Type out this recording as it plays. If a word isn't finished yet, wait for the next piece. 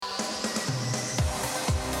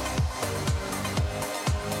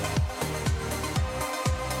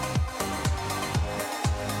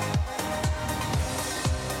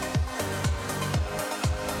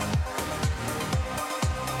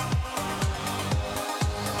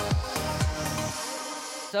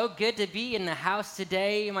So good to be in the house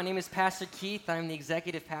today. My name is Pastor Keith. I'm the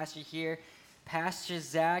executive pastor here. Pastor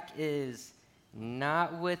Zach is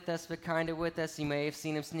not with us, but kind of with us. You may have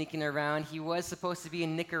seen him sneaking around. He was supposed to be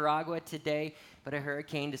in Nicaragua today, but a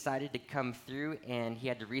hurricane decided to come through, and he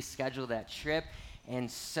had to reschedule that trip. And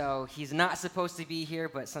so he's not supposed to be here,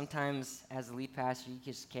 but sometimes as a lead pastor, you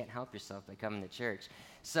just can't help yourself by coming to church.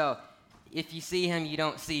 So if you see him, you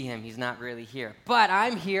don't see him. He's not really here. But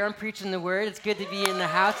I'm here. I'm preaching the word. It's good to be in the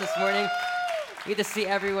house this morning. Good to see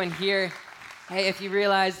everyone here. Hey, if you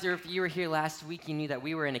realized or if you were here last week, you knew that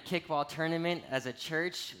we were in a kickball tournament as a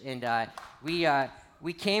church. And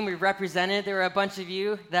we came, we represented. There were a bunch of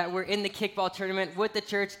you that were in the kickball tournament with the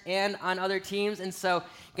church and on other teams. And so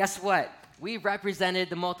guess what? We represented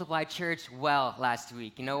the Multiply Church well last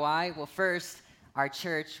week. You know why? Well, first, our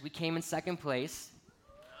church, we came in second place.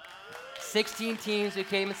 16 teams, we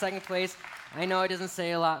came in second place. I know it doesn't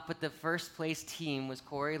say a lot, but the first place team was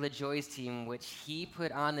Corey LaJoy's team, which he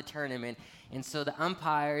put on the tournament. And so the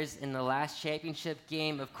umpires in the last championship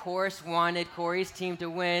game, of course, wanted Corey's team to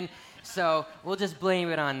win. So we'll just blame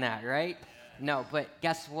it on that, right? No, but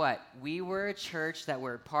guess what? We were a church that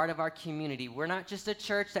were part of our community. We're not just a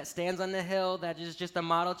church that stands on the hill, that is just a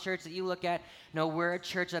model church that you look at. No, we're a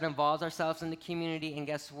church that involves ourselves in the community, and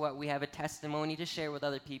guess what? We have a testimony to share with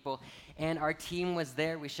other people, and our team was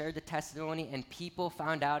there. We shared the testimony, and people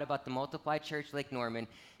found out about the Multiply Church Lake Norman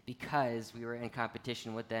because we were in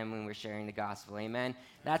competition with them when we were sharing the gospel. Amen?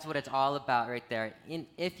 That's what it's all about right there.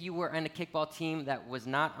 If you were on a kickball team that was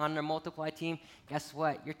not on the Multiply team, guess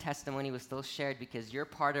what? Your testimony was still shared because you're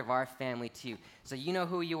part of our family too. So you know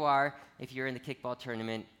who you are if you're in the kickball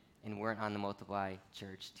tournament and weren't on the Multiply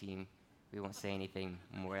Church team. We won't say anything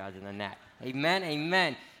more other than that. Amen,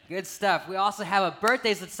 amen. Good stuff. We also have a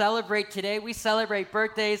birthdays to celebrate today. We celebrate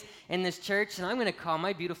birthdays in this church, and I'm going to call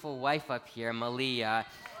my beautiful wife up here, Malia.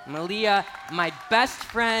 Malia, my best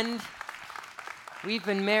friend. We've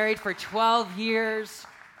been married for 12 years.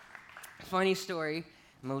 Funny story.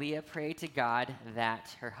 Malia prayed to God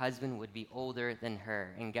that her husband would be older than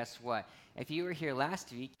her. And guess what? If you were here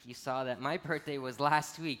last week, you saw that my birthday was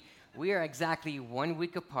last week. We are exactly 1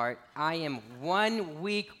 week apart. I am 1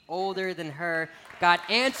 week older than her. God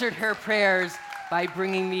answered her prayers by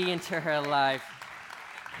bringing me into her life.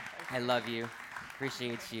 I love you.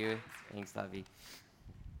 Appreciate you. Thanks, love you.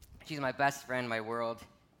 She's my best friend, my world,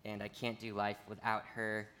 and I can't do life without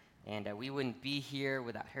her. And we wouldn't be here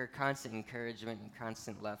without her constant encouragement and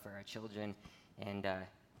constant love for our children. And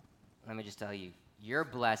let me just tell you, you're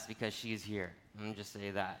blessed because she's here. Let me just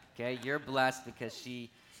say that, okay? You're blessed because she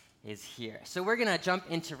is here. So we're going to jump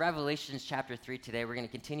into Revelation chapter 3 today. We're going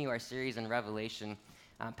to continue our series on Revelation.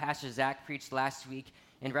 Pastor Zach preached last week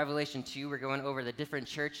in Revelation 2. We're going over the different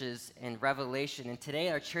churches in Revelation. And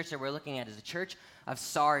today our church that we're looking at is the Church of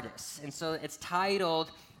Sardis. And so it's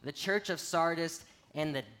titled The Church of Sardis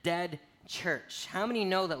and the Dead Church. How many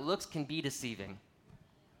know that looks can be deceiving?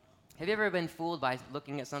 Have you ever been fooled by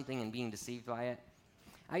looking at something and being deceived by it?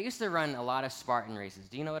 I used to run a lot of Spartan races.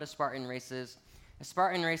 Do you know what a Spartan race is? A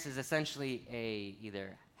Spartan race is essentially a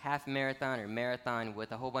either half marathon or marathon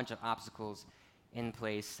with a whole bunch of obstacles in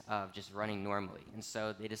place of just running normally. And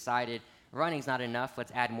so they decided running's not enough,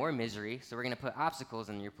 let's add more misery. So we're going to put obstacles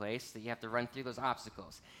in your place that you have to run through those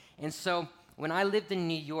obstacles. And so when I lived in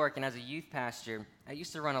New York and as a youth pastor, I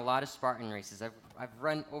used to run a lot of Spartan races. I've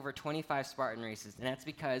run over 25 Spartan races, and that's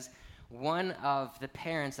because one of the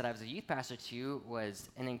parents that I was a youth pastor to was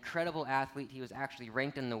an incredible athlete. He was actually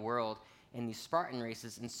ranked in the world in these Spartan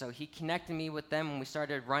races, and so he connected me with them, and we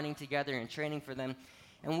started running together and training for them.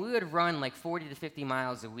 And we would run like 40 to 50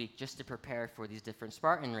 miles a week just to prepare for these different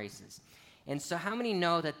Spartan races. And so how many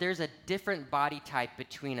know that there's a different body type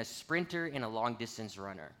between a sprinter and a long-distance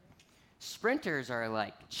runner? Sprinters are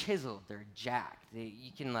like chiseled, they're jacked.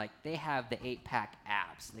 They have the 8-pack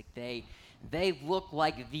abs. Like they look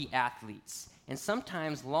like the athletes. And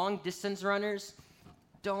sometimes long-distance runners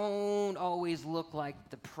don't always look like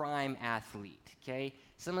the prime athlete, okay?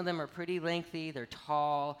 Some of them are pretty lengthy, they're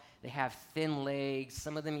tall, they have thin legs,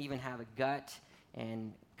 some of them even have a gut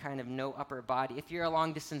and kind of no upper body. If you're a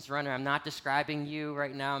long-distance runner, I'm not describing you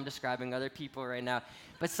right now, I'm describing other people right now.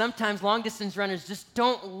 But sometimes long-distance runners just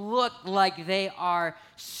don't look like they are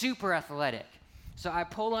super athletic. So I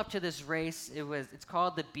pulled up to this race. It's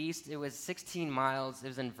called The Beast. It was 16 miles. It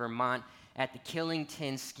was in Vermont at the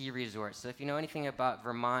Killington Ski Resort. So if you know anything about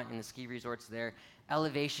Vermont and the ski resorts there,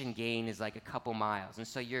 elevation gain is like a couple miles. And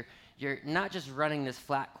so you're not just running this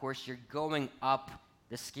flat course, you're going up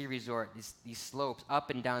the ski resort, these slopes, up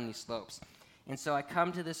and down these slopes. And so I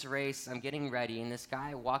come to this race, I'm getting ready, and this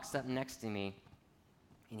guy walks up next to me,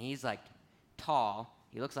 and he's like tall,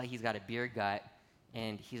 He looks like he's got a beer gut,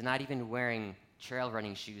 and he's not even wearing trail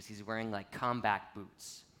running shoes. He's wearing like combat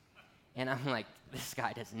boots. And I'm like, this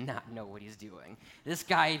guy does not know what he's doing. This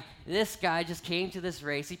guy just came to this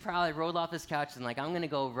race. He probably rolled off his couch and like, I'm gonna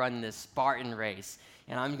go run this Spartan race,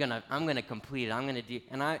 and I'm gonna complete it. I'm gonna do.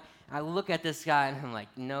 And I look at this guy and I'm like,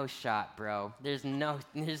 no shot, bro. There's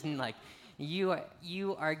like,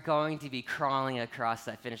 you are going to be crawling across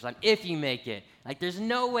that finish line if you make it. Like, there's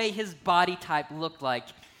no way his body type looked like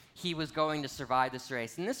he was going to survive this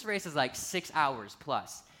race. And this race is like 6 hours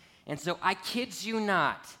plus. And so I kid you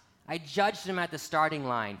not, I judged him at the starting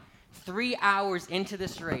line 3 hours into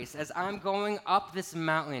this race as I'm going up this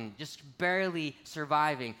mountain, just barely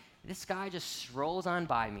surviving. This guy just strolls on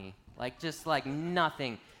by me, just like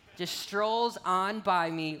nothing. Just strolls on by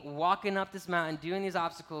me, walking up this mountain, doing these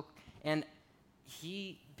obstacles, and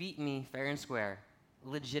he beat me fair and square,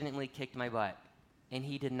 legitimately kicked my butt, and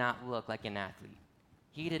he did not look like an athlete.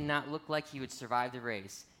 He did not look like he would survive the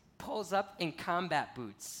race. Pulls up in combat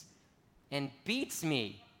boots and beats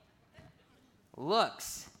me.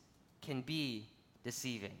 Looks can be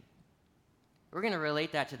deceiving. We're going to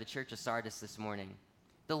relate that to the church of Sardis this morning.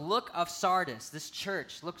 The look of Sardis, this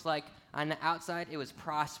church, looks like on the outside it was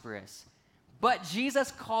prosperous. But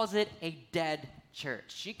Jesus calls it a dead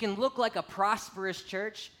church. You can look like a prosperous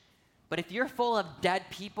church, but if you're full of dead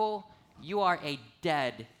people, you are a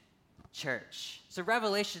dead church. So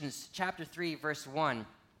Revelations chapter 3, verse 1,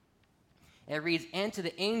 it reads, "And to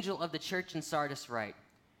the angel of the church in Sardis write,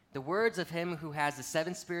 the words of him who has the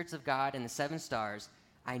 7 spirits of God and the 7 stars,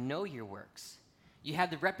 I know your works. You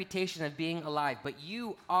have the reputation of being alive, but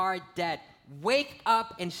you are dead. Wake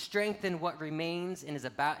up and strengthen what remains and is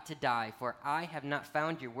about to die, for I have not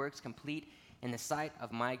found your works complete in the sight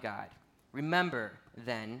of my God. Remember,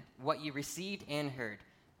 then, what you received and heard.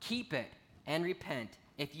 Keep it and repent.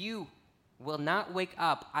 If you will not wake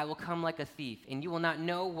up, I will come like a thief, and you will not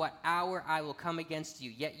know what hour I will come against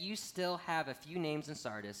you. Yet you still have a few names in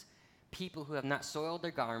Sardis, people who have not soiled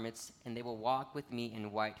their garments, and they will walk with me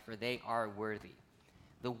in white, for they are worthy.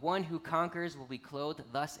 The one who conquers will be clothed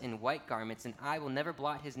thus in white garments, and I will never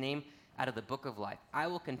blot his name out of the book of life. I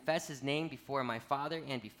will confess his name before my Father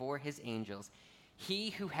and before his angels.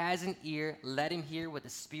 He who has an ear, let him hear what the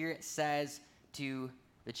Spirit says to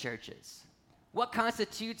the churches." What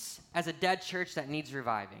constitutes as a dead church that needs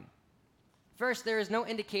reviving? First, there is no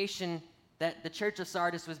indication that the church of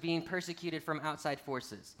Sardis was being persecuted from outside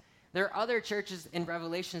forces. There are other churches in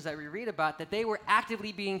Revelations that we read about that they were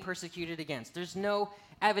actively being persecuted against. There's no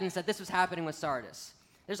evidence that this was happening with Sardis.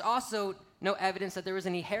 There's also no evidence that there was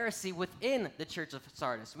any heresy within the church of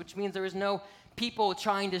Sardis, which means there was no people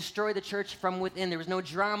trying to destroy the church from within. There was no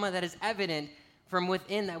drama that is evident from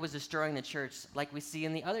within that was destroying the church, like we see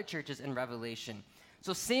in the other churches in Revelation.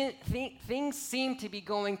 So things seem to be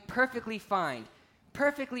going perfectly fine,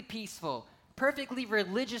 perfectly peaceful, perfectly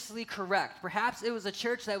religiously correct. Perhaps it was a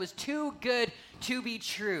church that was too good to be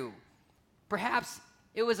true. Perhaps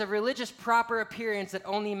it was a religious proper appearance that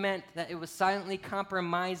only meant that it was silently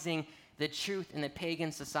compromising the truth in the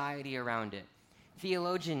pagan society around it.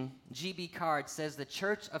 Theologian G.B. Card says the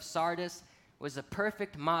church of Sardis was a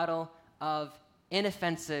perfect model of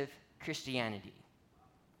inoffensive Christianity.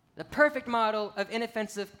 The perfect model of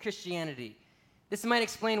inoffensive Christianity. This might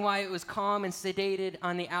explain why it was calm and sedated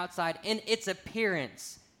on the outside in its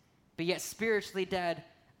appearance, but yet spiritually dead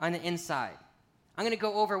on the inside. I'm going to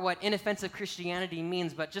go over what inoffensive Christianity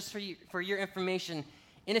means, but just for your information,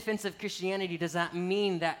 inoffensive Christianity does not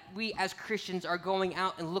mean that we as Christians are going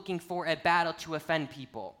out and looking for a battle to offend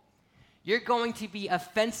people. You're going to be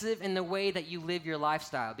offensive in the way that you live your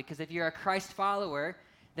lifestyle, because if you're a Christ follower,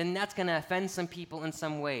 then that's going to offend some people in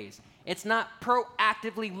some ways. It's not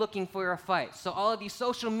proactively looking for a fight. So all of you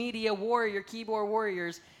social media keyboard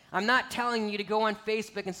warriors, I'm not telling you to go on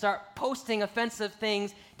Facebook and start posting offensive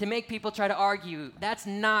things to make people try to argue. That's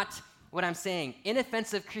not what I'm saying.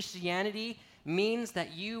 Inoffensive Christianity means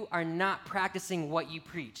that you are not practicing what you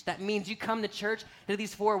preach. That means you come to church, to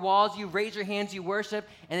these 4 walls, you raise your hands, you worship,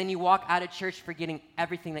 and then you walk out of church forgetting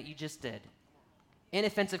everything that you just did.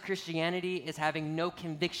 Inoffensive Christianity is having no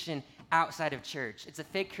conviction outside of church. It's a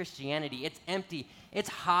fake Christianity. It's empty. It's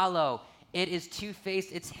hollow. It is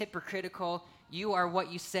two-faced. It's hypocritical. You are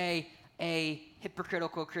what you say, a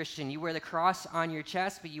hypocritical Christian. You wear the cross on your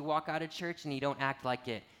chest, but you walk out of church and you don't act like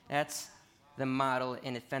it. That's the model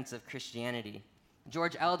in offensive Christianity.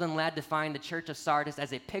 George Eldon Ladd defined the church of Sardis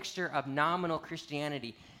as a picture of nominal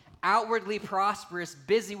Christianity, outwardly prosperous,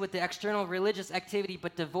 busy with the external religious activity,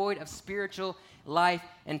 but devoid of spiritual life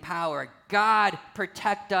and power. God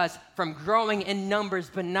protect us from growing in numbers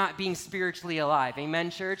but not being spiritually alive. Amen,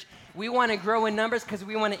 church? We want to grow in numbers because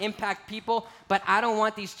we want to impact people, but I don't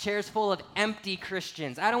want these chairs full of empty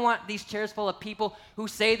Christians. I don't want these chairs full of people who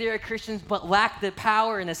say they're Christians but lack the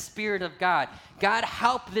power and the Spirit of God. God,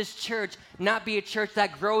 help this church not be a church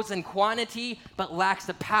that grows in quantity but lacks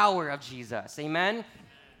the power of Jesus. Amen?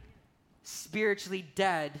 Spiritually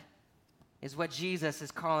dead is what Jesus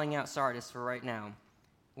is calling out Sardis for right now.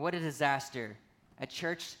 What a disaster. A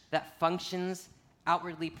church that functions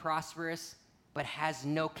outwardly prosperous but has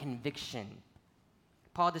no conviction.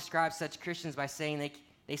 Paul describes such Christians by saying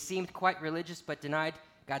they seemed quite religious but denied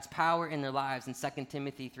God's power in their lives in 2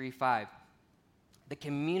 Timothy 3:5. The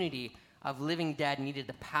community of living dead needed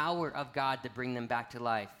the power of God to bring them back to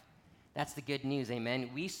life. That's the good news, amen.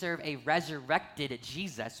 We serve a resurrected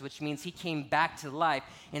Jesus, which means he came back to life.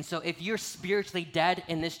 And so if you're spiritually dead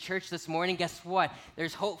in this church this morning, guess what?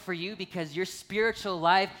 There's hope for you because your spiritual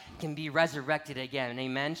life can be resurrected again.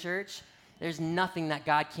 Amen, church? There's nothing that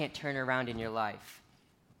God can't turn around in your life.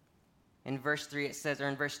 In verse 3 it says, or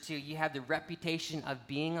in verse 2, you have the reputation of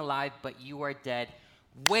being alive, but you are dead.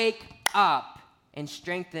 Wake up and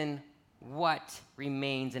strengthen what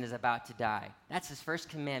remains and is about to die. That's his first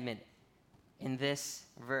commandment in this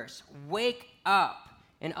verse. Wake up.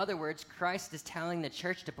 In other words, Christ is telling the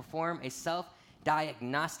church to perform a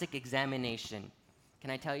self-diagnostic examination.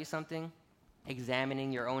 Can I tell you something?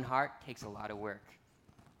 Examining your own heart takes a lot of work.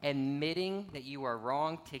 Admitting that you are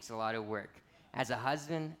wrong takes a lot of work. As a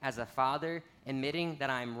husband, as a father, admitting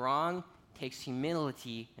that I'm wrong takes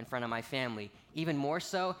humility in front of my family. Even more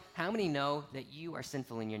so, how many know that you are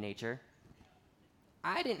sinful in your nature?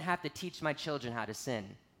 I didn't have to teach my children how to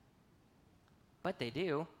sin, but they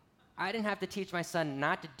do. I didn't have to teach my son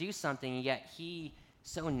not to do something, yet he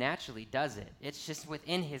so naturally does it. It's just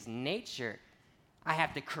within his nature. I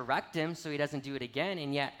have to correct him so he doesn't do it again,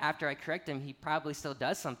 and yet after I correct him, he probably still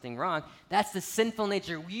does something wrong. That's the sinful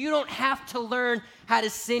nature. You don't have to learn how to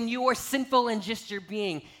sin. You are sinful in just your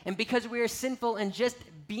being. And because we are sinful in just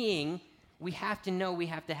being, we have to know we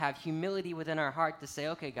have to have humility within our heart to say,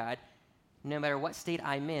 okay, God, no matter what state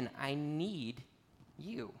I'm in, I need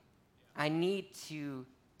you. I need to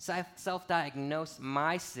self-diagnose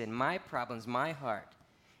my sin, my problems, my heart.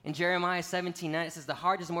 In Jeremiah 17:9, it says, the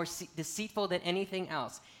heart is more deceitful than anything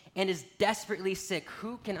else and is desperately sick.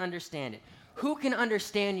 Who can understand it? Who can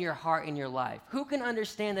understand your heart and your life? Who can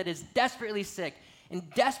understand that it's desperately sick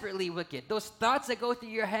and desperately wicked? Those thoughts that go through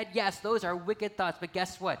your head, yes, those are wicked thoughts, but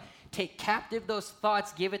guess what? Take captive those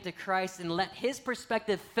thoughts, give it to Christ, and let his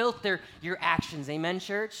perspective filter your actions. Amen,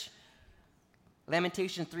 church?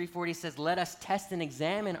 Lamentation 3:40 says, let us test and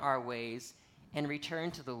examine our ways and return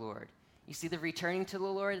to the Lord. You see, the returning to the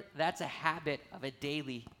Lord, that's a habit of a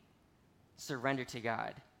daily surrender to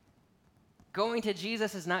God. Going to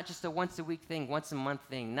Jesus is not just a once-a-week thing, once-a-month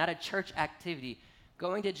thing, not a church activity.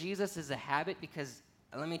 Going to Jesus is a habit because,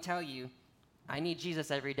 let me tell you, I need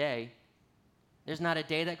Jesus every day. There's not a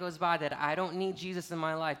day that goes by that I don't need Jesus in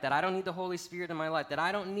my life, that I don't need the Holy Spirit in my life, that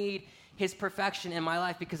I don't need his perfection in my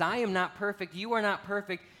life because I am not perfect. You are not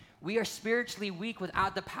perfect. We are spiritually weak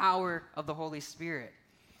without the power of the Holy Spirit.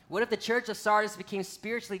 What if the church of Sardis became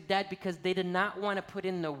spiritually dead because they did not want to put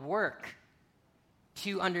in the work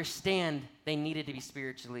to understand they needed to be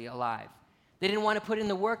spiritually alive? They didn't want to put in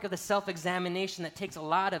the work of the self-examination that takes a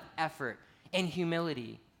lot of effort and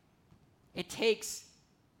humility. It takes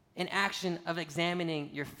an action of examining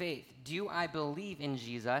your faith. Do I believe in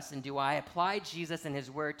Jesus, and do I apply Jesus and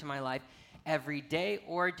his word to my life every day,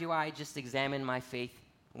 or do I just examine my faith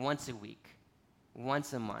once a week,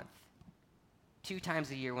 once a month, 2 times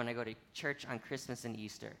a year when I go to church on Christmas and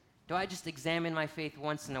Easter? Do I just examine my faith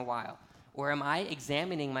once in a while? Or am I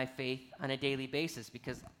examining my faith on a daily basis?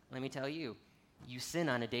 Because let me tell you, you sin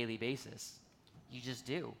on a daily basis. You just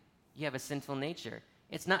do. You have a sinful nature.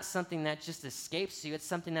 It's not something that just escapes you. It's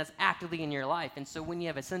something that's actively in your life. And so when you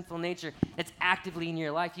have a sinful nature that's actively in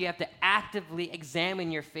your life, you have to actively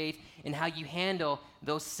examine your faith and how you handle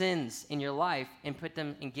those sins in your life and put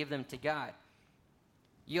them and give them to God.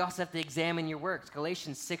 You also have to examine your works.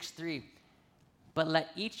 Galatians 6:3. But let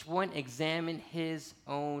each one examine his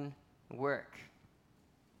own work.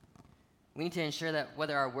 We need to ensure that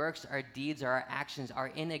whether our works, our deeds, or our actions are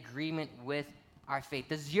in agreement with our faith.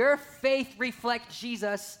 Does your faith reflect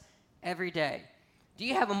Jesus every day? Do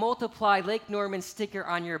you have a Multiply Lake Norman sticker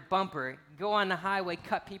on your bumper? Go on the highway,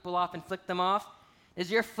 cut people off, and flick them off?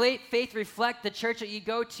 Does your faith reflect the church that you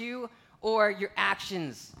go to or your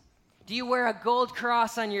actions? Do you wear a gold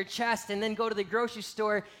cross on your chest and then go to the grocery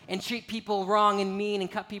store and treat people wrong and mean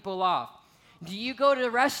and cut people off? Do you go to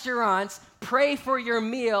the restaurants, pray for your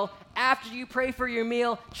meal, after you pray for your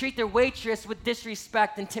meal, treat the waitress with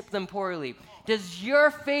disrespect and tip them poorly? Does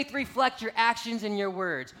your faith reflect your actions and your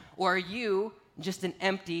words? Or are you just an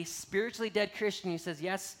empty, spiritually dead Christian who says,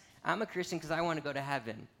 yes, I'm a Christian because I want to go to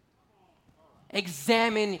heaven?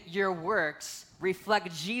 Examine your works,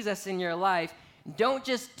 reflect Jesus in your life. Don't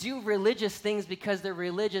just do religious things because they're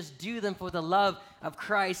religious. Do them for the love of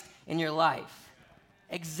Christ in your life.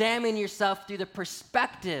 Examine yourself through the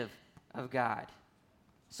perspective of God.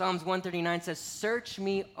 Psalms 139 says, search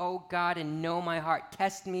me, O God, and know my heart.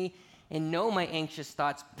 Test me and know my anxious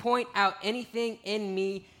thoughts. Point out anything in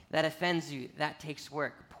me that offends you. That takes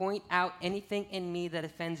work. Point out anything in me that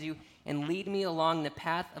offends you and lead me along the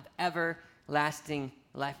path of everlasting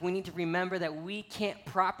life. We need to remember that we can't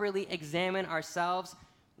properly examine ourselves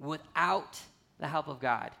without the help of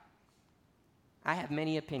God. I have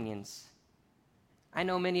many opinions. I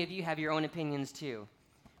know many of you have your own opinions too.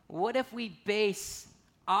 What if we base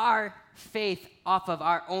our faith off of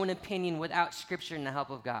our own opinion without Scripture and the help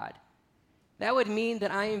of God? That would mean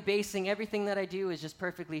that I am basing everything that I do is just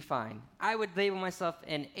perfectly fine. I would label myself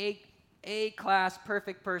an A-class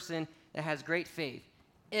perfect person that has great faith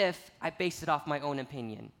if I base it off my own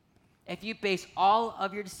opinion. If you base all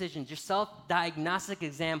of your decisions, your self-diagnostic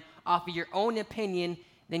exam, off of your own opinion,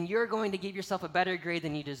 then you're going to give yourself a better grade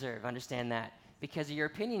than you deserve. Understand that. Because your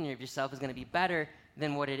opinion of yourself is going to be better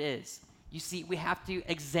than what it is. You see, we have to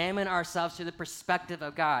examine ourselves through the perspective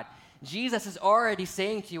of God. Jesus is already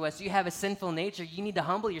saying to us, you have a sinful nature. You need to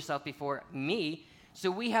humble yourself before me. So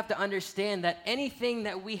we have to understand that anything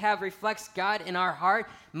that we have reflects God in our heart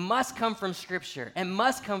must come from Scripture and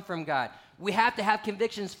must come from God. We have to have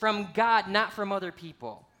convictions from God, not from other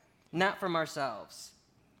people, not from ourselves.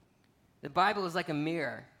 The Bible is like a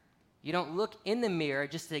mirror. You don't look in the mirror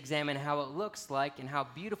just to examine how it looks like and how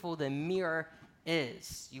beautiful the mirror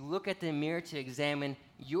is. You look at the mirror to examine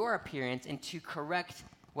your appearance and to correct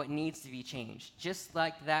what needs to be changed. Just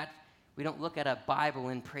like that, we don't look at a Bible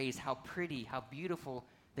and praise how pretty, how beautiful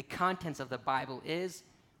the contents of the Bible is.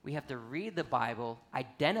 We have to read the Bible,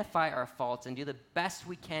 identify our faults, and do the best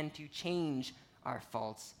we can to change our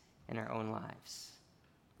faults in our own lives.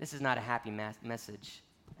 This is not a happy message.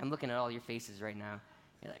 I'm looking at all your faces right now.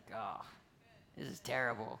 You're like, oh, this is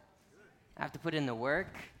terrible. I have to put in the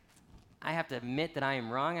work. I have to admit that I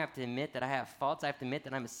am wrong. I have to admit that I have faults. I have to admit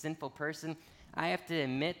that I'm a sinful person. I have to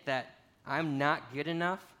admit that I'm not good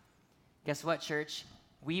enough. Guess what, church?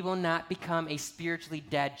 We will not become a spiritually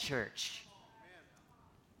dead church.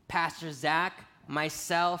 Pastor Zach,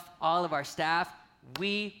 myself, all of our staff,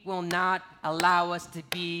 we will not allow us to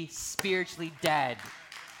be spiritually dead.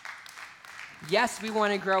 Yes, we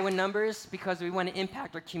want to grow in numbers because we want to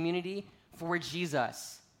impact our community for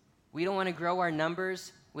Jesus. We don't want to grow our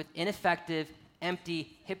numbers with ineffective,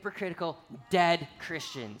 empty, hypocritical, dead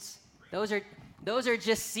Christians. Those are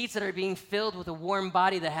just seats that are being filled with a warm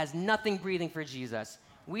body that has nothing breathing for Jesus.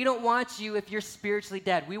 We don't want you if you're spiritually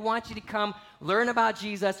dead. We want you to come learn about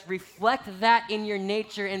Jesus, reflect that in your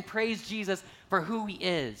nature, and praise Jesus for who he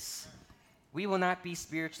is. We will not be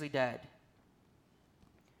spiritually dead.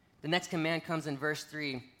 The next command comes in verse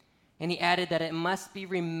 3, and he added that it must be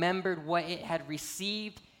remembered what it had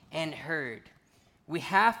received and heard. We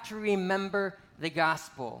have to remember the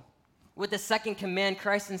gospel. With the second command,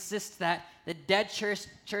 Christ insists that the dead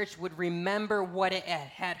church would remember what it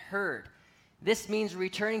had heard. This means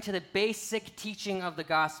returning to the basic teaching of the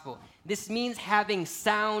gospel. This means having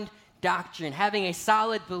sound doctrine, having a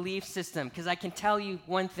solid belief system. Because I can tell you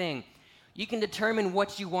one thing. You can determine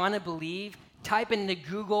what you want to believe. Type into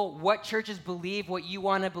Google what churches believe what you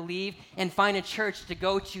want to believe and find a church to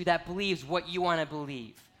go to that believes what you want to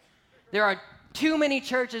believe. There are too many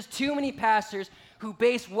churches, too many pastors who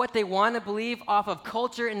base what they want to believe off of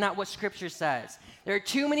culture and not what Scripture says. There are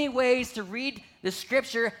too many ways to read the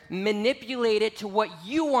Scripture, manipulate it to what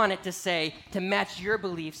you want it to say to match your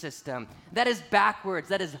belief system. That is backwards.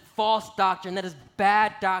 That is false doctrine. That is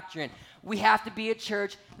bad doctrine. We have to be a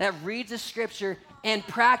church that reads the Scripture and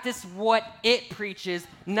practice what it preaches,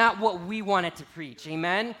 not what we want it to preach.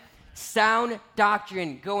 Amen? Sound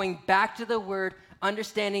doctrine, going back to the Word,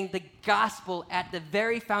 understanding the gospel at the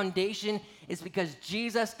very foundation is because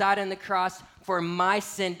Jesus died on the cross for my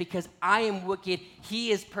sin because I am wicked.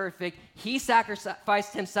 He is perfect. He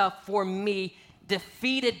sacrificed himself for me,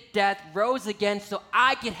 defeated death, rose again so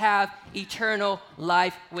I could have eternal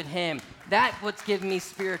life with him. That's what's given me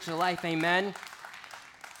spiritual life, amen?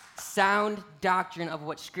 Sound doctrine of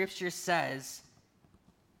what Scripture says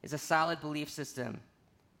is a solid belief system.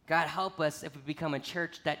 God, help us if we become a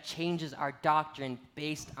church that changes our doctrine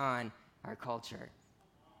based on our culture.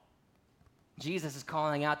 Jesus is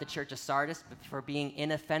calling out the church of Sardis for being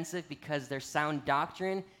inoffensive because their sound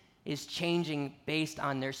doctrine is changing based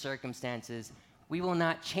on their circumstances. We will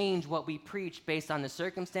not change what we preach based on the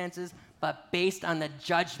circumstances, but based on the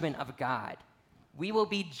judgment of God. We will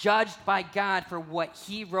be judged by God for what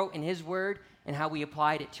he wrote in his word and how we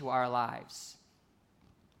applied it to our lives.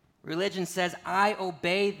 Religion says, I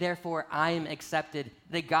obey, therefore I am accepted.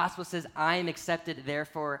 The gospel says, I am accepted,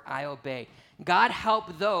 therefore I obey. God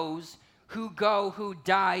help those who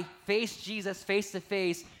die, face Jesus face to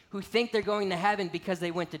face, who think they're going to heaven because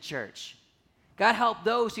they went to church. God help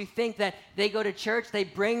those who think that they go to church, they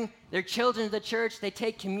bring their children to the church, they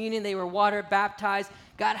take communion, they were water baptized.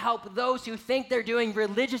 God help those who think they're doing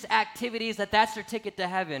religious activities, that's their ticket to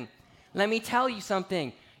heaven. Let me tell you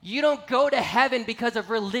something. You don't go to heaven because of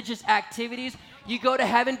religious activities. You go to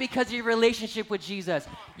heaven because of your relationship with Jesus.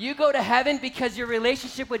 You go to heaven because your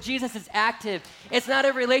relationship with Jesus is active. It's not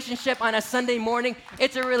a relationship on a Sunday morning.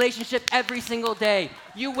 It's a relationship every single day.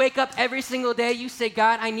 You wake up every single day. You say,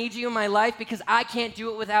 God, I need you in my life because I can't do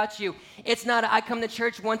it without you. It's not I come to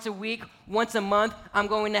church once a week, once a month, I'm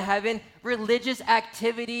going to heaven. Religious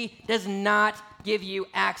activity does not give you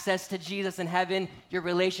access to Jesus in heaven. Your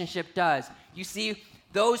relationship does. You see,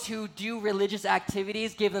 those who do religious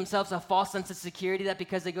activities give themselves a false sense of security that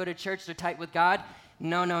because they go to church, they're tight with God.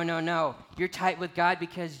 No. You're tight with God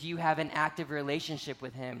because you have an active relationship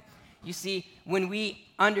with him. You see, when we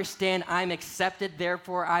understand I'm accepted,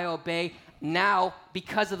 therefore I obey, now,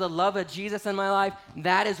 because of the love of Jesus in my life,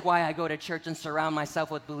 that is why I go to church and surround myself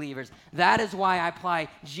with believers. That is why I apply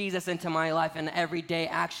Jesus into my life in the everyday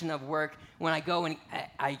action of work. When I go and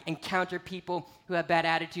I encounter people who have bad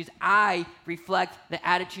attitudes, I reflect the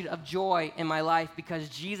attitude of joy in my life because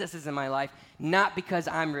Jesus is in my life, not because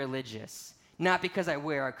I'm religious, not because I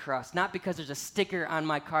wear a cross, not because there's a sticker on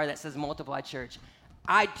my car that says Multiply Church.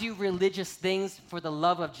 I do religious things for the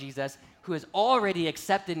love of Jesus, who has already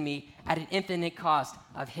accepted me at an infinite cost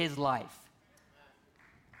of his life.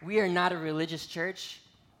 We are not a religious church.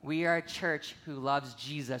 We are a church who loves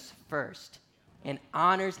Jesus first and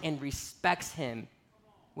honors and respects him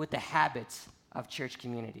with the habits of church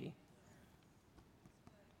community.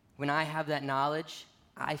 When I have that knowledge,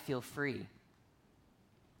 I feel free.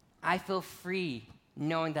 I feel free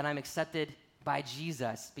knowing that I'm accepted by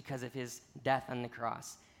Jesus because of his death on the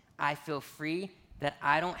cross. I feel free that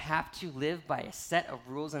I don't have to live by a set of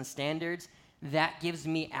rules and standards that gives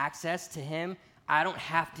me access to him. I don't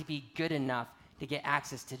have to be good enough to get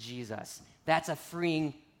access to Jesus. That's a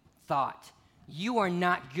freeing thought. You are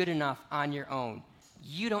not good enough on your own.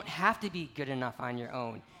 You don't have to be good enough on your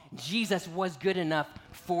own. Jesus was good enough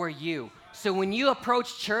for you. So when you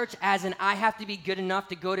approach church as in I have to be good enough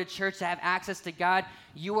to go to church to have access to God,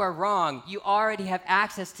 you are wrong. You already have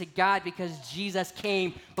access to God because Jesus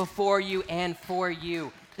came before you and for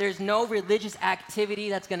you. There's no religious activity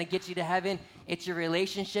that's going to get you to heaven. It's your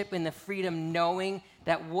relationship and the freedom knowing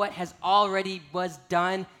that what has already was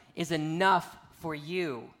done is enough for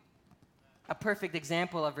you. A perfect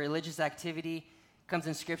example of religious activity comes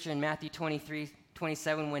in Scripture in Matthew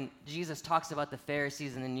 23:27 when Jesus talks about the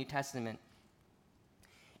Pharisees in the New Testament.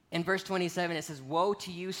 In verse 27, it says, "Woe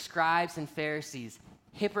to you, scribes and Pharisees,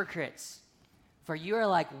 hypocrites, for you are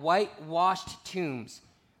like whitewashed tombs,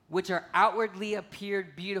 which are outwardly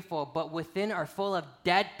appeared beautiful, but within are full of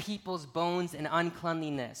dead people's bones and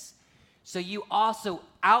uncleanliness. So you also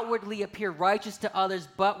outwardly appear righteous to others,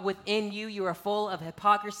 but within you are full of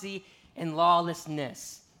hypocrisy and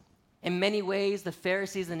lawlessness." In many ways, the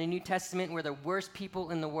Pharisees in the New Testament were the worst people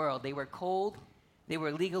in the world. They were cold, they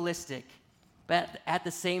were legalistic, but at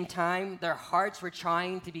the same time, their hearts were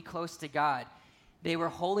trying to be close to God. They were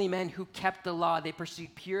holy men who kept the law. They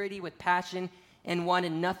pursued purity with passion and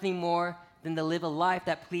wanted nothing more than to live a life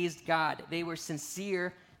that pleased God. They were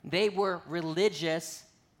sincere, they were religious,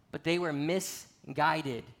 but they were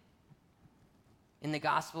misguided. In the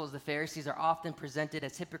Gospels, the Pharisees are often presented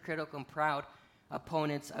as hypocritical and proud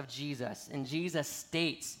opponents of Jesus. And Jesus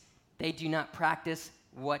states they do not practice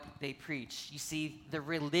what they preach. You see, the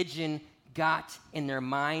religion got in their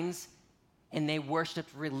minds, and they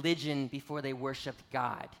worshiped religion before they worshiped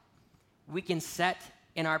God. We can set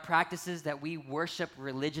in our practices that we worship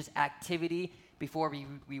religious activity before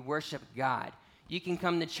we worship God. You can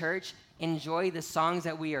come to church, enjoy the songs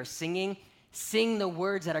that we are singing, sing the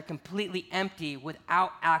words that are completely empty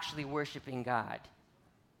without actually worshiping God.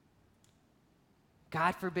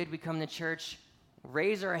 God forbid we come to church,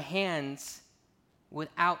 raise our hands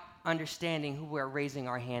without understanding who we're raising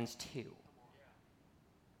our hands to.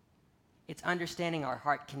 It's understanding our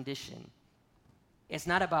heart condition. It's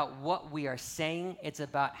not about what we are saying, it's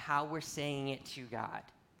about how we're saying it to God.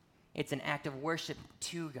 It's an act of worship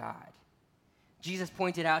to God. Jesus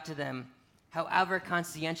pointed out to them, however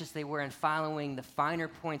conscientious they were in following the finer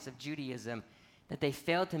points of Judaism, that they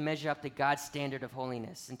failed to measure up to God's standard of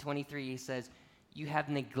holiness. In 23, he says, "You have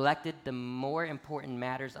neglected the more important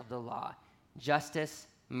matters of the law, justice,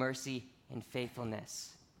 mercy, and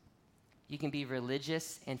faithfulness." You can be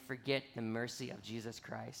religious and forget the mercy of Jesus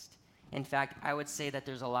Christ. In fact, I would say that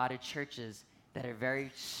there's a lot of churches that are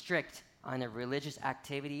very strict on their religious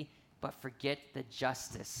activity, but forget the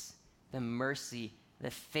justice, the mercy, the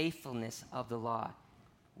faithfulness of the law.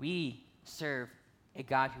 We serve a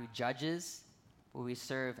God who judges, but we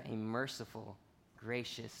serve a merciful,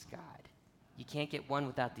 gracious God. You can't get one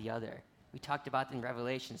without the other. We talked about it in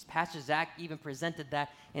Revelations. Pastor Zach even presented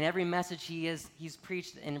that in every message he's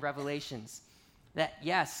preached in Revelations. That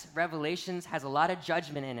yes, Revelations has a lot of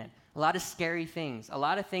judgment in it, a lot of scary things, a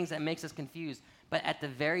lot of things that makes us confused. But at the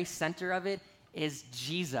very center of it is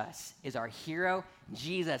Jesus, is our hero.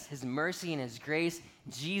 Jesus, his mercy and his grace.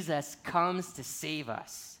 Jesus comes to save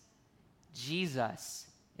us. Jesus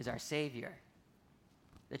is our Savior.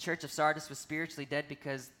 The church of Sardis was spiritually dead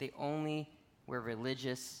because they only were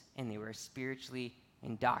religious and they were spiritually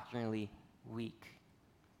and doctrinally weak.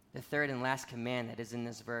 The third and last command that is in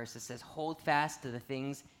this verse, it says, hold fast to the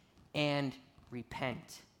things and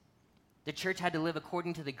repent. The church had to live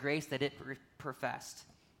according to the grace that it professed.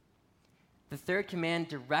 The third command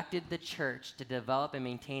directed the church to develop and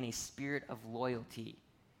maintain a spirit of loyalty,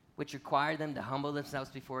 which required them to humble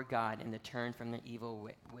themselves before God and to turn from their evil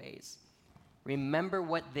ways. Remember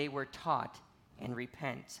what they were taught and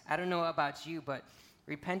repent. I don't know about you, but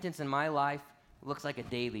repentance in my life looks like a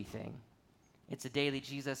daily thing. It's a daily,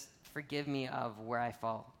 Jesus, forgive me of where I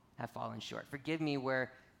have fallen short. Forgive me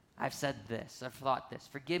where I've said this, I've thought this.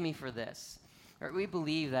 Forgive me for this. Or we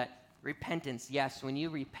believe that repentance, yes, when you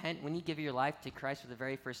repent, when you give your life to Christ for the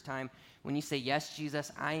very first time, when you say, yes,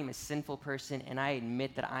 Jesus, I am a sinful person and I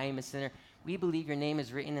admit that I am a sinner, we believe your name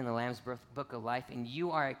is written in the Lamb's Book of Life and you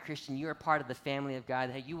are a Christian, you are part of the family of God,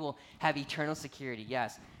 that you will have eternal security,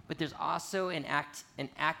 yes. But there's also an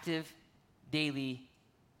active daily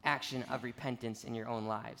action of repentance in your own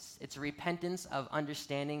lives. It's a repentance of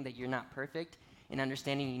understanding that you're not perfect and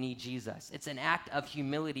understanding you need Jesus. It's an act of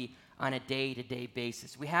humility on a day-to-day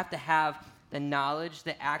basis. We have to have the knowledge,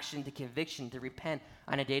 the action, the conviction to repent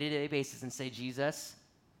on a day-to-day basis and say, Jesus,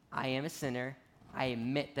 I am a sinner. I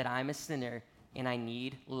admit that I'm a sinner and I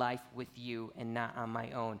need life with you and not on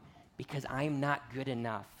my own because I am not good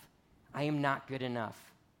enough. I am not good enough.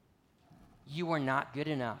 You are not good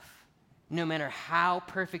enough. No matter how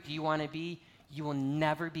perfect you want to be, you will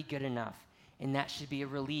never be good enough. And that should be a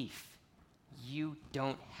relief. You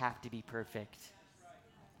don't have to be perfect.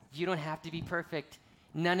 You don't have to be perfect.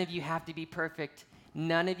 None of you have to be perfect.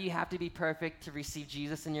 None of you have to be perfect to receive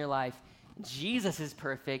Jesus in your life. Jesus is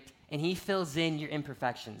perfect, and he fills in your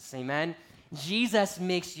imperfections. Amen? Jesus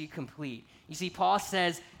makes you complete. You see, Paul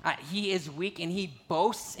says he is weak, and he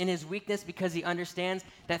boasts in his weakness because he understands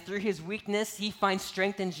that through his weakness, he finds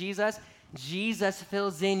strength in Jesus. Jesus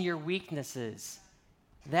fills in your weaknesses.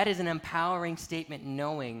 That is an empowering statement,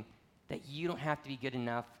 knowing that you don't have to be good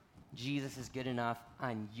enough. Jesus is good enough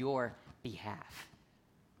on your behalf.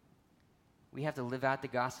 We have to live out the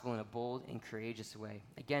gospel in a bold and courageous way.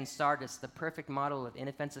 Again, Sardis, the perfect model of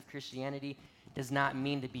inoffensive Christianity, does not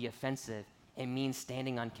mean to be offensive. It means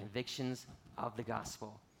standing on convictions of the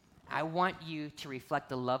gospel. I want you to reflect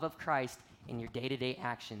the love of Christ in your day-to-day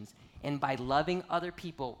actions. And by loving other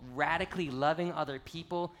people, radically loving other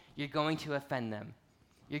people, you're going to offend them.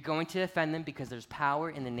 You're going to offend them because there's power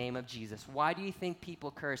in the name of Jesus. Why do you think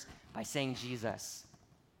people curse by saying Jesus?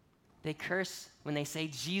 They curse when they say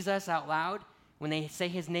Jesus out loud, when they say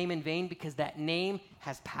his name in vain, because that name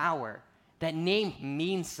has power. That name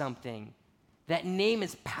means something. That name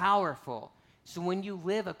is powerful. So when you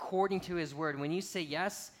live according to his word, when you say,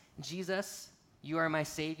 yes, Jesus, you are my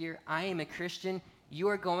Savior, I am a Christian, you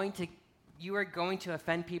are going to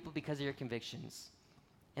offend people because of your convictions.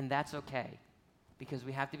 And that's okay, because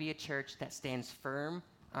we have to be a church that stands firm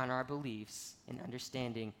on our beliefs and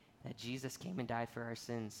understanding that Jesus came and died for our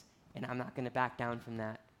sins. And I'm not going to back down from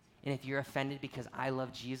that. And if you're offended because I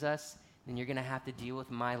love Jesus, then you're going to have to deal with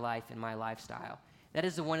my life and my lifestyle. That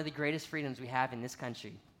is one of the greatest freedoms we have in this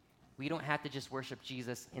country. We don't have to just worship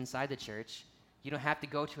Jesus inside the church. You don't have to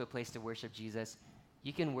go to a place to worship Jesus.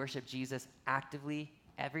 You can worship Jesus actively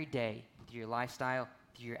every day through your lifestyle,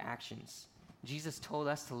 through your actions. Jesus told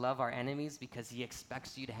us to love our enemies because he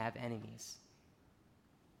expects you to have enemies.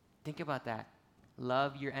 Think about that.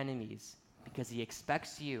 Love your enemies. because he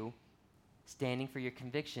expects you, standing for your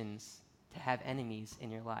convictions, to have enemies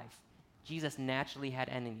in your life. Jesus naturally had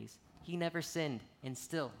enemies. He never sinned and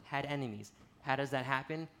still had enemies. How does that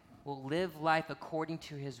happen? Well, live life according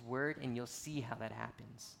to his word, and you'll see how that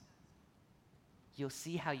happens. You'll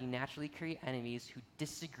see how you naturally create enemies who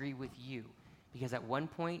disagree with you, because at one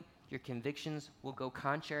point, your convictions will go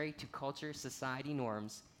contrary to culture, society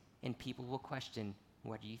norms, and people will question,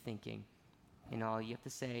 what are you thinking? And all you have to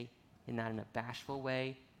say, and not in a bashful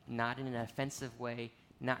way, not in an offensive way,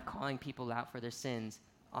 not calling people out for their sins,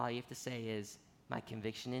 all you have to say is, my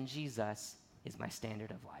conviction in Jesus is my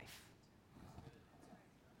standard of life.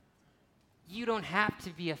 You don't have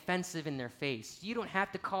to be offensive in their face. You don't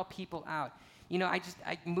have to call people out. You know, I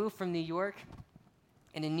moved from New York,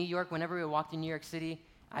 and in New York, whenever we walked in New York City,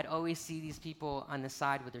 I'd always see these people on the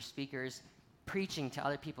side with their speakers preaching to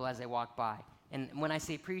other people as they walk by. And when I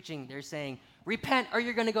say preaching, they're saying, repent or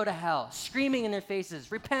you're going to go to hell, screaming in their faces,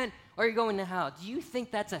 repent or you're going to hell. Do you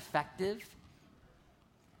think that's effective?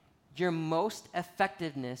 Your most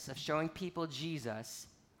effectiveness of showing people Jesus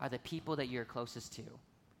are the people that you're closest to,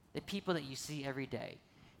 the people that you see every day.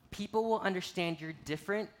 People will understand you're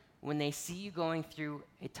different when they see you going through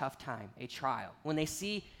a tough time, a trial. When they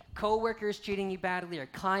see coworkers treating you badly, or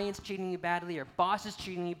clients treating you badly, or bosses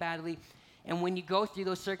treating you badly, and when you go through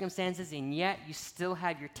those circumstances and yet you still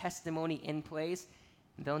have your testimony in place,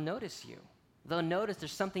 they'll notice you. They'll notice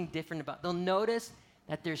there's something different about. They'll notice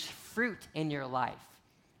that there's fruit in your life.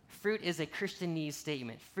 Fruit is a Christianese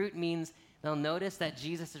statement. Fruit means they'll notice that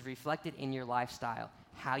Jesus is reflected in your lifestyle.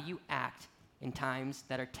 How you act in times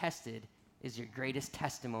that are tested is your greatest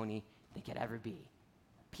testimony that could ever be.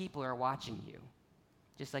 People are watching you.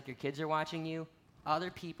 Just like your kids are watching you, other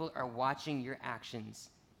people are watching your actions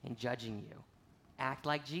and judging you. Act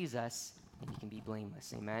like Jesus, and you can be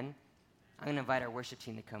blameless. Amen? I'm going to invite our worship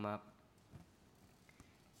team to come up.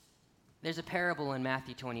 There's a parable in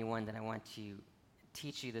Matthew 21 that I want to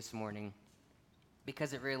teach you this morning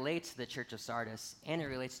because it relates to the church of Sardis, and it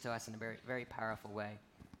relates to us in a very, very powerful way.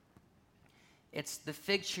 It's the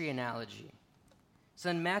fig tree analogy. So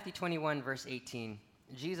in Matthew 21, verse 18,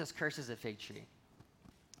 Jesus curses a fig tree.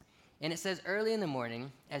 And it says, early in the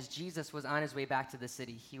morning, as Jesus was on his way back to the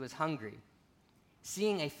city, he was hungry.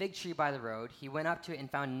 Seeing a fig tree by the road, he went up to it and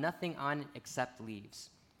found nothing on it except leaves.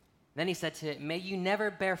 Then he said to it, may you never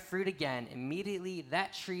bear fruit again. Immediately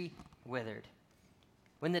that tree withered.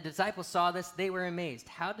 When the disciples saw this, they were amazed.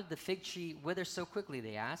 How did the fig tree wither so quickly,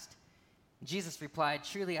 they asked. Jesus replied,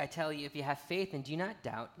 truly I tell you, if you have faith and do not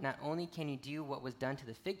doubt, not only can you do what was done to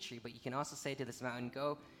the fig tree, but you can also say to this mountain,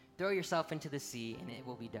 go, throw yourself into the sea, and it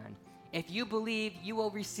will be done. If you believe, you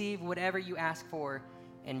will receive whatever you ask for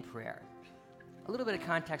in prayer. A little bit of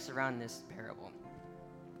context around this parable.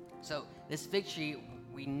 So this fig tree,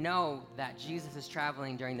 we know that Jesus is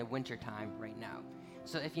traveling during the winter time right now.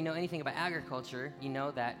 So if you know anything about agriculture, you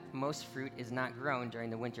know that most fruit is not grown during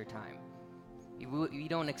the winter time. You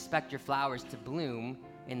don't expect your flowers to bloom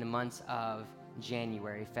in the months of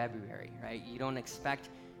January, February, right? You don't expect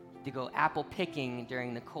to go apple picking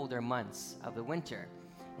during the colder months of the winter.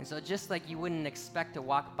 And so just like you wouldn't expect to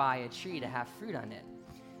walk by a tree to have fruit on it.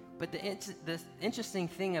 But the interesting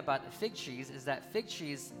thing about the fig trees is that fig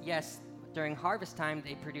trees, yes, during harvest time,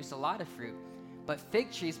 they produce a lot of fruit, but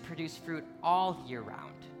fig trees produce fruit all year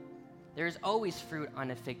round. There's always fruit on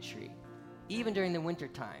a fig tree, even during the winter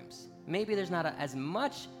times. Maybe there's not as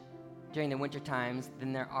much during the winter times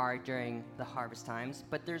than there are during the harvest times,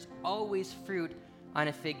 but there's always fruit on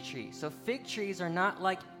a fig tree. So fig trees are not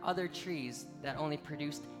like other trees that only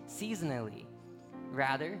produce seasonally.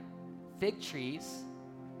 Rather, fig trees,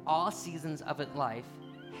 all seasons of its life,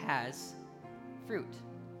 has fruit.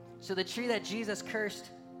 So the tree that Jesus cursed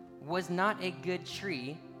was not a good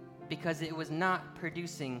tree because it was not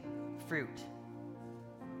producing fruit.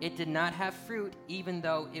 It did not have fruit even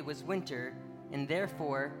though it was winter, and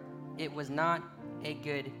therefore it was not a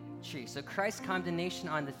good tree. So Christ's condemnation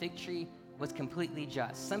on the fig tree was completely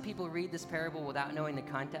just. Some people read this parable without knowing the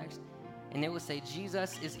context, and it will say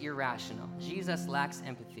Jesus is irrational. Jesus lacks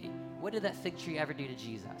empathy. What did that fig tree ever do to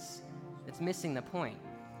Jesus? It's missing the point.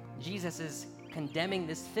 Jesus is condemning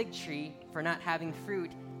this fig tree for not having fruit,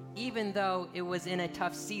 even though it was in a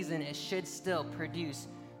tough season, it should still produce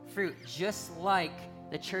fruit, just like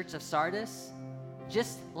the church of Sardis,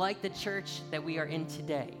 just like the church that we are in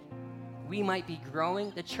today. We might be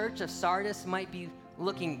growing. The church of Sardis might be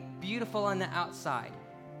looking beautiful on the outside,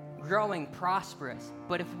 growing, prosperous.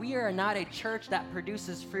 But if we are not a church that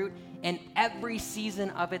produces fruit in every season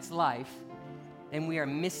of its life, then we are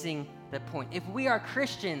missing the point. If we are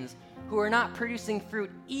Christians who are not producing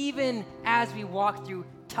fruit even as we walk through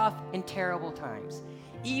tough and terrible times.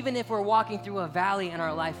 Even if we're walking through a valley in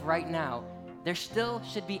our life right now, there still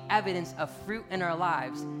should be evidence of fruit in our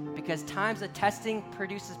lives, because times of testing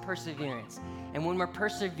produces perseverance. And when we're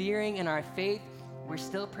persevering in our faith, we're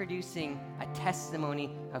still producing a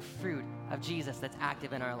testimony of fruit of Jesus that's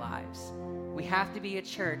active in our lives. We have to be a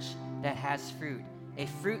church that has fruit. A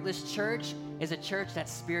fruitless church is a church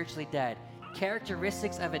that's spiritually dead.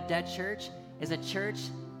 Characteristics of a dead church is a church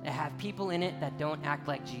that have people in it that don't act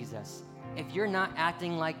like Jesus. If you're not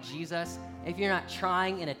acting like Jesus, if you're not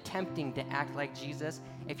trying and attempting to act like Jesus,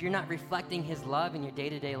 if you're not reflecting his love in your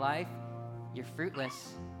day-to-day life, you're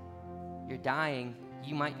fruitless. You're dying.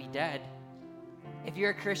 You might be dead. If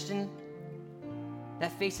you're a Christian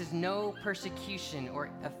that faces no persecution or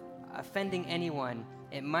offending anyone,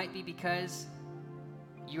 it might be because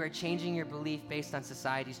you are changing your belief based on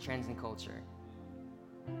society's trends and culture.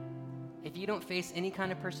 If you don't face any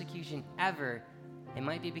kind of persecution ever, it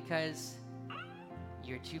might be because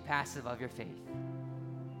you're too passive of your faith.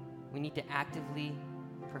 We need to actively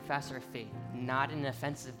profess our faith, not in an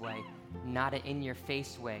offensive way, not an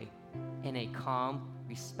in-your-face way, in a calm,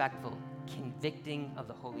 respectful, convicting of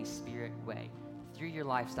the Holy Spirit way, through your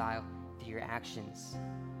lifestyle, through your actions.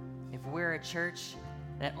 If we're a church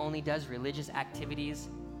that only does religious activities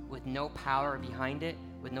with no power behind it,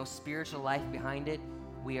 with no spiritual life behind it,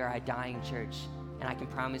 we are a dying church. And I can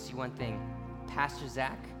promise you one thing, Pastor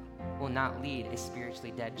Zach will not lead a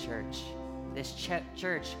spiritually dead church. This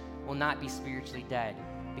church will not be spiritually dead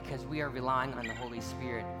because we are relying on the Holy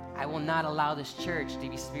Spirit. I will not allow this church to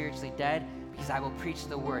be spiritually dead because I will preach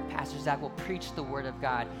the word. Pastor Zach will preach the word of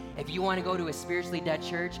God. If you want to go to a spiritually dead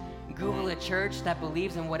church, Google a church that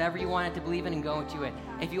believes in whatever you want it to believe in and go into it.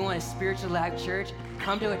 If you want a spiritually alive church,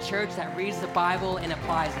 come to a church that reads the Bible and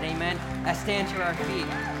applies it. Amen? Let's stand to our feet.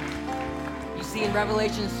 You see in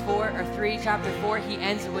Revelations 3, chapter 4, he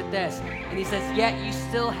ends it with this. And he says, "Yet you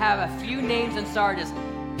still have a few names in Sardis,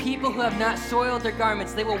 people who have not soiled their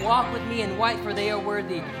garments. They will walk with me in white, for they are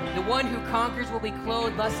worthy. The one who conquers will be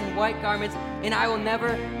clothed thus in white garments, and I will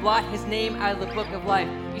never blot his name out of the book of life."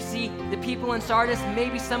 You see, the people in Sardis,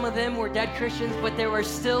 maybe some of them were dead Christians, but there were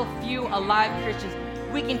still few alive Christians.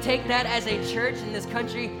 We can take that as a church in this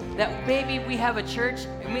country, that maybe we have a church,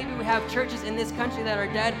 maybe we have churches in this country that are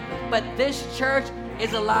dead, but this church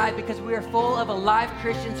is alive because we are full of alive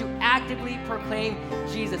Christians who actively proclaim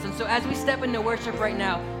Jesus. And so as we step into worship right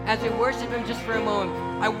now, as we worship him just for a moment,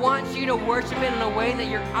 I want you to worship him in a way that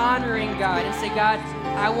you're honoring God and say, "God,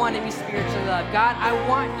 I want to be spiritually loved. God, I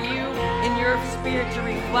want you in your spirit to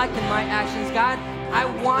reflect in my actions. God, I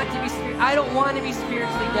don't want to be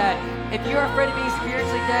spiritually dead." If you're afraid of being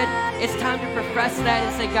spiritually dead, it's time to profess that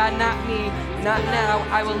and say, "God, not me, not now.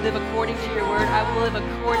 I will live according to your word. I will live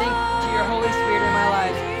according to your Holy Spirit in my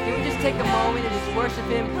life." Can we just take a moment and just worship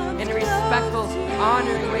him in a respectful,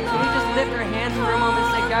 honoring way? Can we just lift our hands for a moment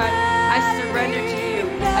and say, "God, I surrender to you.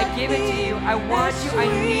 I give it to you. I want you. I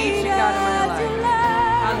need you, God, in my life."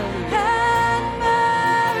 Hallelujah.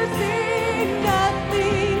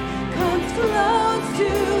 Close to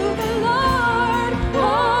the Lord,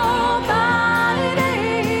 Almighty,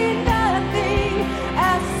 nothing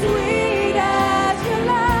as sweet as your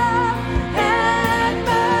love and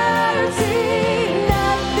mercy.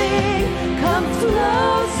 Nothing comes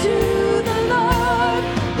close to the Lord,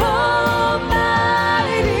 Almighty,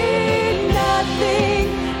 nothing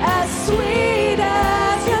as sweet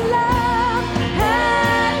as your love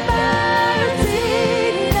and mercy.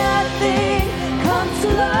 Nothing comes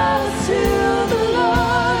close to the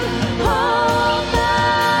Lord.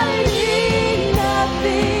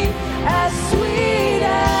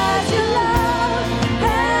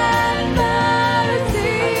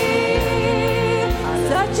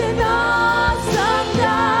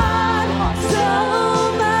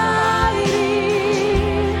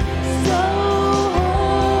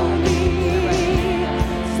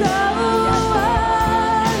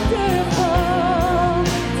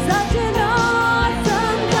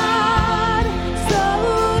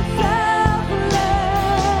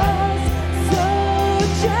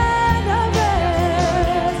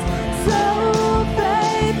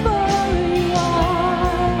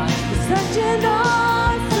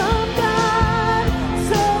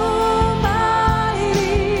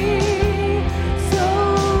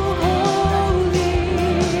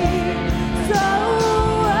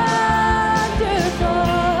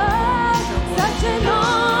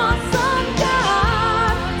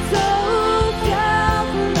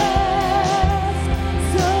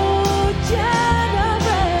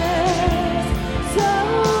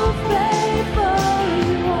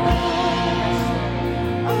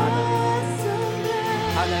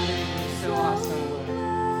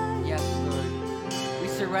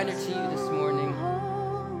 surrender to you this morning.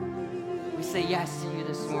 We say yes to you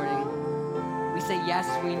this morning. We say yes,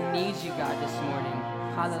 we need you, God, this morning.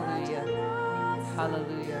 Hallelujah.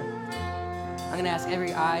 Hallelujah. I'm going to ask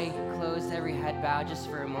every eye closed, every head bowed just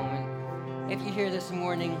for a moment. If you're here this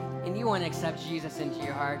morning and you want to accept Jesus into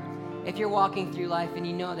your heart, if you're walking through life and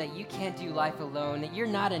you know that you can't do life alone, that you're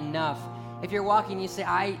not enough, if you're walking and you say,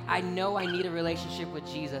 I know I need a relationship with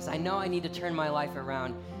Jesus, I know I need to turn my life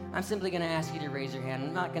around, I'm simply going to ask you to raise your hand.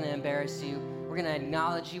 I'm not going to embarrass you. We're going to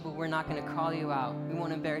acknowledge you, but we're not going to call you out. We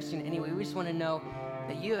won't embarrass you in any way. We just want to know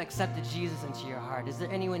that you have accepted Jesus into your heart. Is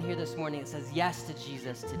there anyone here this morning that says yes to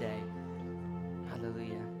Jesus today?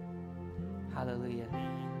 Hallelujah. Hallelujah.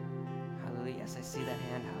 Hallelujah. Yes, I see that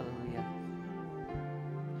hand. Hallelujah.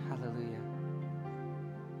 Hallelujah.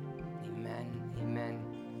 Amen. Amen.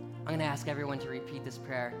 I'm going to ask everyone to repeat this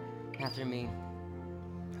prayer after me.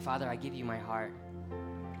 Father, I give you my heart.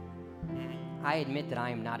 I admit that I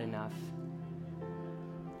am not enough.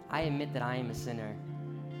 I admit that I am a sinner.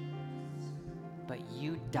 But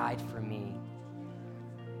you died for me.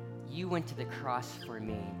 You went to the cross for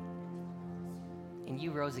me. And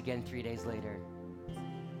you rose again 3 days later,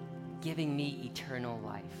 giving me eternal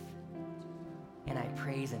life. And I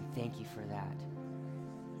praise and thank you for that.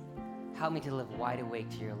 Help me to live wide awake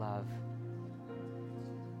to your love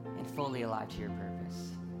and fully alive to your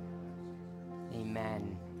purpose.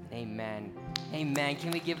 Amen. Amen. Amen.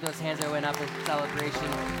 Can we give those hands that went up in celebration?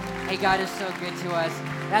 Hey, God is so good to us.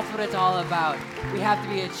 That's what it's all about. We have to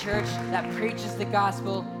be a church that preaches the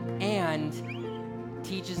gospel and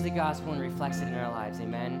teaches the gospel and reflects it in our lives.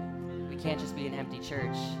 Amen. We can't just be an empty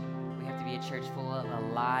church. We have to be a church full of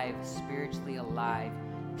alive, spiritually alive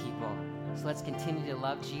people. So let's continue to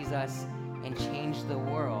love Jesus and change the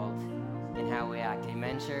world in how we act.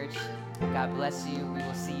 Amen, church. God bless you. We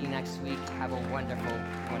will see you next week. Have a wonderful,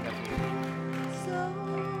 wonderful week.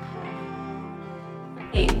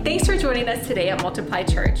 Hey, thanks for joining us today at Multiply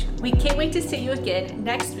Church. We can't wait to see you again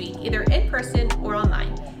next week, either in person or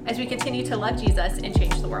online, as we continue to love Jesus and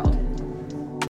change the world.